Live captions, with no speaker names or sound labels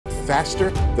faster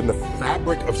than the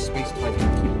fabric of space-time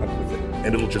can keep up with it,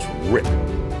 and it'll just rip.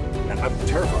 And I'm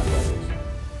terrified by this.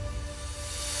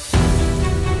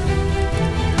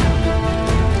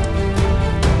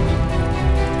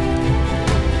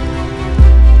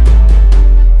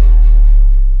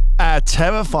 A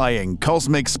terrifying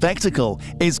cosmic spectacle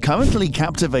is currently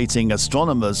captivating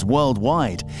astronomers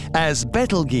worldwide as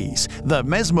Betelgeuse, the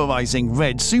mesmerizing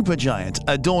red supergiant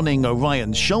adorning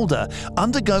Orion's shoulder,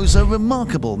 undergoes a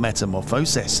remarkable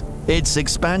metamorphosis. Its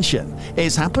expansion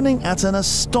is happening at an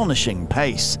astonishing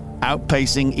pace,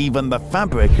 outpacing even the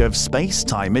fabric of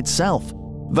space-time itself.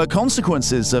 The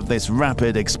consequences of this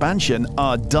rapid expansion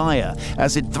are dire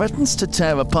as it threatens to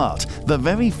tear apart the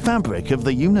very fabric of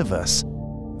the universe.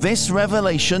 "This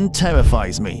revelation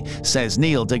terrifies me," says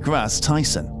Neil deGrasse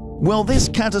Tyson. Will this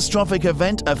catastrophic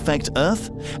event affect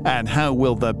Earth? And how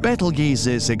will the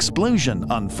Betelgeuse's explosion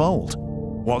unfold?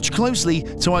 Watch closely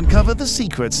to uncover the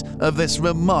secrets of this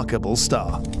remarkable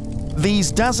star.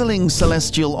 These dazzling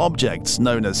celestial objects,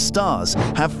 known as stars,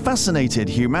 have fascinated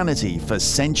humanity for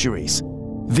centuries.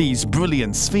 These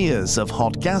brilliant spheres of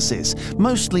hot gases,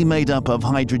 mostly made up of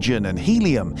hydrogen and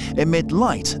helium, emit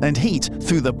light and heat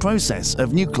through the process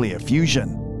of nuclear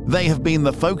fusion. They have been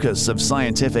the focus of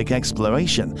scientific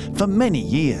exploration for many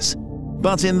years.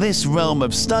 But in this realm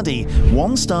of study,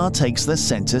 one star takes the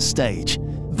center stage: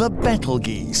 the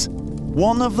Betelgeuse.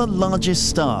 One of the largest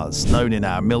stars known in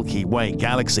our Milky Way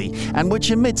galaxy, and which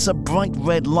emits a bright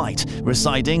red light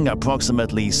residing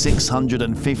approximately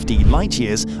 650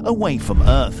 light-years away from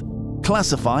Earth.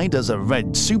 Classified as a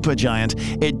red supergiant,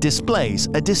 it displays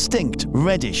a distinct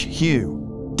reddish hue.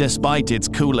 Despite its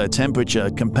cooler temperature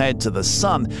compared to the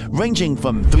Sun, ranging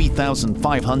from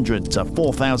 3,500 to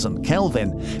 4,000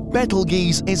 Kelvin,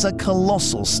 Betelgeuse is a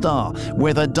colossal star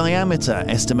with a diameter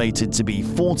estimated to be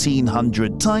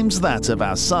 1,400 times that of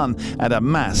our Sun at a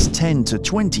mass 10 to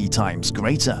 20 times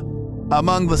greater.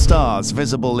 Among the stars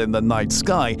visible in the night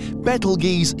sky,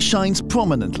 Betelgeuse shines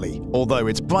prominently, although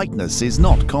its brightness is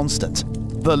not constant.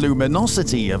 The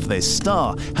luminosity of this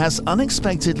star has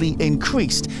unexpectedly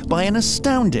increased by an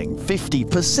astounding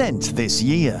 50% this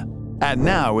year. And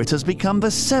now it has become the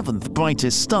 7th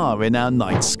brightest star in our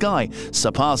night sky,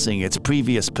 surpassing its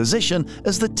previous position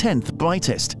as the 10th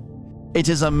brightest. It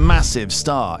is a massive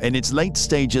star in its late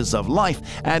stages of life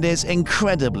and is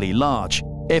incredibly large.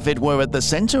 If it were at the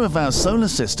center of our solar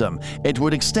system, it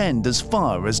would extend as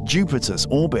far as Jupiter's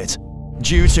orbit.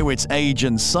 Due to its age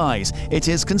and size, it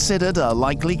is considered a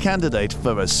likely candidate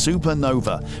for a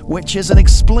supernova, which is an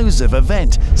explosive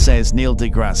event, says Neil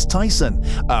deGrasse Tyson,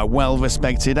 a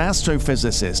well-respected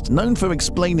astrophysicist known for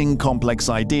explaining complex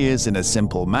ideas in a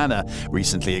simple manner,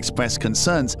 recently expressed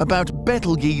concerns about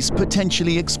Betelgeuse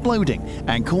potentially exploding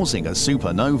and causing a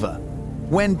supernova.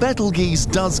 When Betelgeuse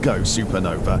does go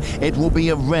supernova, it will be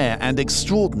a rare and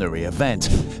extraordinary event.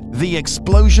 The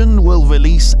explosion will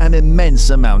release an immense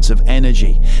amount of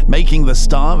energy, making the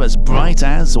star as bright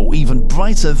as or even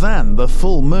brighter than the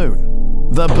full moon.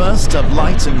 The burst of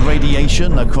light and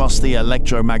radiation across the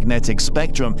electromagnetic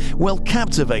spectrum will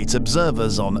captivate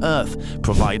observers on Earth,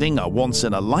 providing a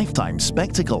once-in-a-lifetime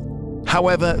spectacle.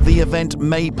 However, the event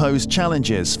may pose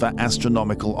challenges for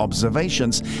astronomical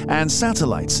observations and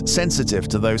satellites sensitive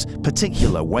to those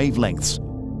particular wavelengths.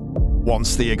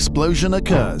 Once the explosion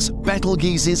occurs,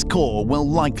 Betelgeuse's core will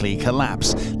likely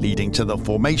collapse, leading to the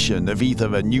formation of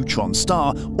either a neutron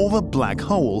star or a black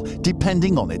hole,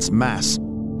 depending on its mass.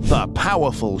 The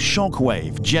powerful shock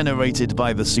wave generated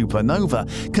by the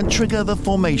supernova can trigger the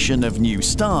formation of new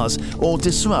stars or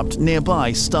disrupt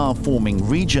nearby star-forming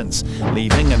regions,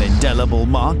 leaving an indelible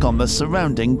mark on the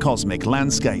surrounding cosmic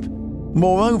landscape.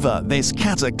 Moreover, this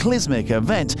cataclysmic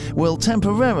event will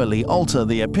temporarily alter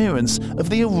the appearance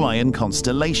of the Orion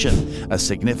constellation, a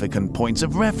significant point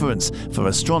of reference for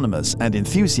astronomers and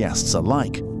enthusiasts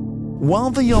alike.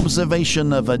 While the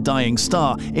observation of a dying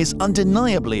star is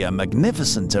undeniably a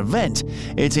magnificent event,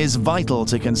 it is vital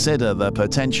to consider the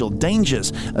potential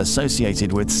dangers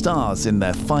associated with stars in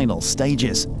their final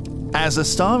stages. As a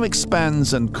star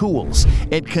expands and cools,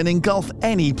 it can engulf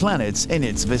any planets in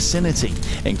its vicinity,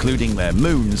 including their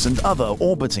moons and other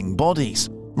orbiting bodies.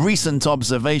 Recent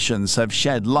observations have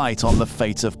shed light on the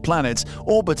fate of planets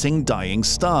orbiting dying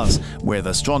stars, with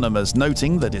astronomers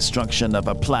noting the destruction of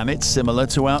a planet similar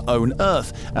to our own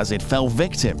Earth as it fell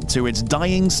victim to its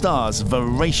dying star's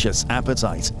voracious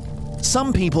appetite.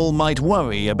 Some people might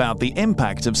worry about the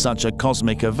impact of such a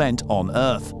cosmic event on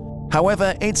Earth.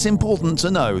 However, it's important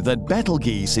to know that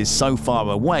Betelgeuse is so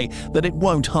far away that it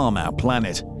won't harm our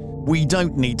planet. We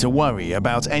don't need to worry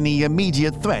about any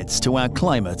immediate threats to our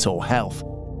climate or health.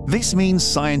 This means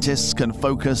scientists can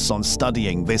focus on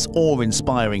studying this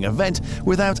awe-inspiring event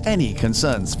without any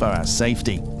concerns for our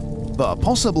safety. The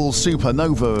possible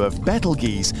supernova of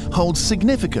Betelgeuse holds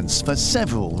significance for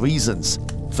several reasons.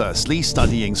 Firstly,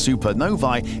 studying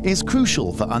supernovae is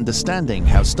crucial for understanding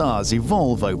how stars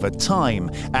evolve over time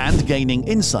and gaining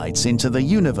insights into the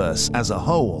universe as a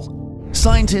whole.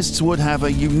 Scientists would have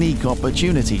a unique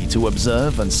opportunity to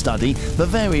observe and study the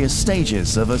various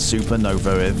stages of a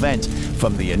supernova event,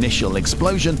 from the initial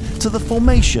explosion to the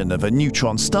formation of a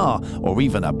neutron star or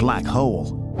even a black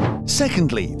hole.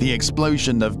 Secondly, the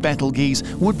explosion of Betelgeuse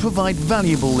would provide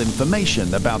valuable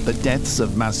information about the deaths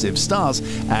of massive stars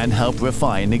and help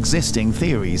refine existing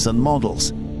theories and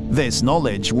models. This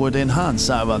knowledge would enhance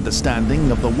our understanding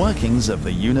of the workings of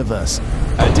the universe.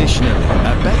 Additionally,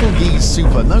 a Betelgeuse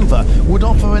supernova would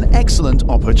offer an excellent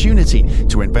opportunity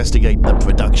to investigate the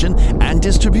production and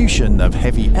distribution of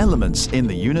heavy elements in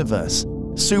the universe.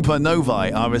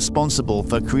 Supernovae are responsible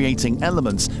for creating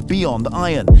elements beyond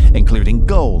iron, including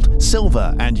gold,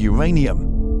 silver, and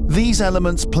uranium. These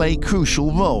elements play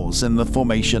crucial roles in the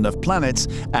formation of planets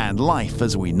and life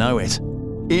as we know it.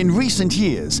 In recent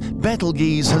years,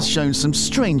 Betelgeuse has shown some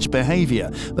strange behavior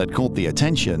that caught the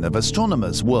attention of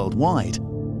astronomers worldwide.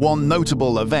 One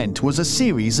notable event was a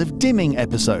series of dimming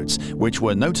episodes, which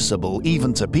were noticeable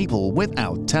even to people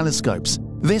without telescopes.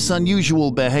 This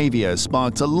unusual behavior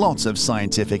sparked a lot of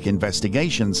scientific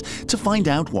investigations to find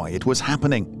out why it was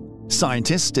happening.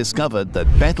 Scientists discovered that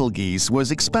Betelgeuse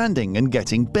was expanding and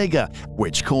getting bigger,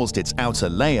 which caused its outer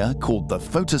layer, called the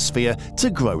photosphere,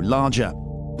 to grow larger.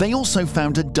 They also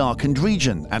found a darkened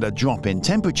region and a drop in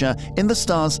temperature in the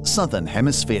star's southern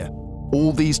hemisphere.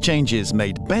 All these changes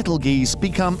made Betelgeuse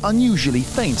become unusually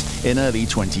faint in early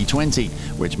 2020,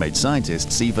 which made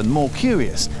scientists even more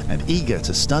curious and eager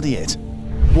to study it.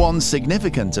 One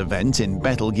significant event in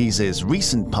Betelgeuse's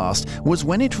recent past was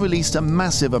when it released a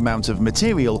massive amount of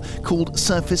material called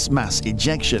surface mass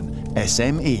ejection,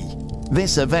 SME.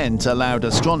 This event allowed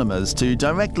astronomers to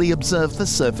directly observe the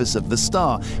surface of the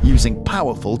star using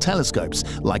powerful telescopes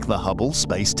like the Hubble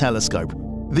Space Telescope.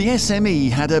 The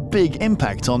SME had a big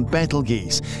impact on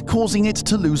Betelgeuse, causing it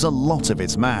to lose a lot of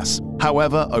its mass.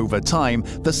 However, over time,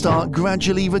 the star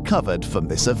gradually recovered from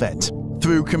this event.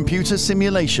 Through computer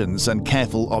simulations and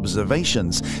careful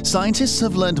observations, scientists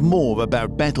have learned more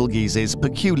about Betelgeuse's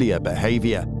peculiar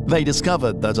behavior. They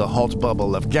discovered that a hot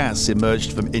bubble of gas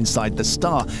emerged from inside the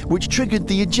star, which triggered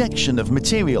the ejection of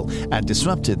material and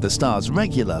disrupted the star's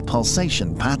regular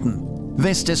pulsation pattern.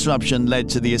 This disruption led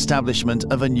to the establishment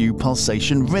of a new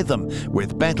pulsation rhythm,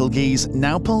 with Betelgeuse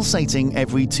now pulsating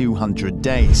every 200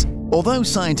 days. Although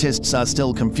scientists are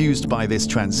still confused by this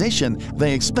transition,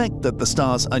 they expect that the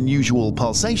star's unusual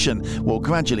pulsation will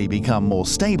gradually become more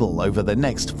stable over the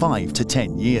next 5 to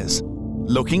 10 years.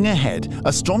 Looking ahead,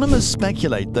 astronomers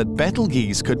speculate that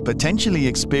Betelgeuse could potentially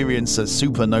experience a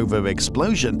supernova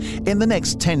explosion in the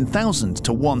next 10,000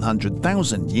 to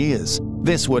 100,000 years.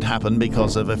 This would happen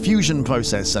because of a fusion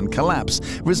process and collapse,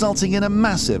 resulting in a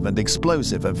massive and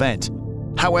explosive event.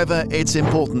 However, it's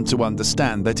important to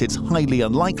understand that it's highly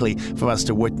unlikely for us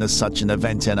to witness such an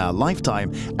event in our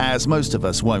lifetime, as most of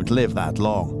us won't live that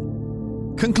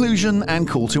long. Conclusion and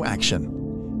call to action.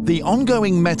 The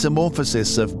ongoing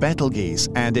metamorphosis of Betelgeuse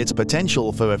and its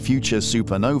potential for a future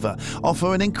supernova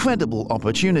offer an incredible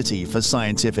opportunity for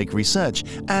scientific research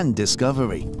and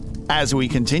discovery. As we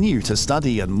continue to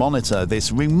study and monitor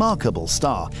this remarkable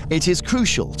star, it is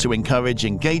crucial to encourage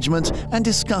engagement and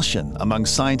discussion among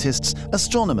scientists,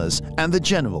 astronomers, and the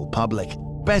general public.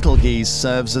 Betelgeuse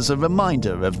serves as a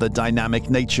reminder of the dynamic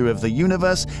nature of the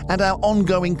universe and our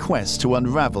ongoing quest to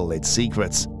unravel its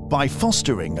secrets. By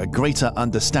fostering a greater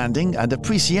understanding and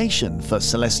appreciation for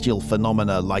celestial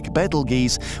phenomena like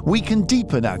Betelgeuse, we can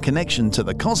deepen our connection to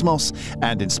the cosmos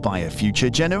and inspire future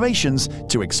generations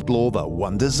to explore the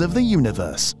wonders of the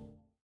universe.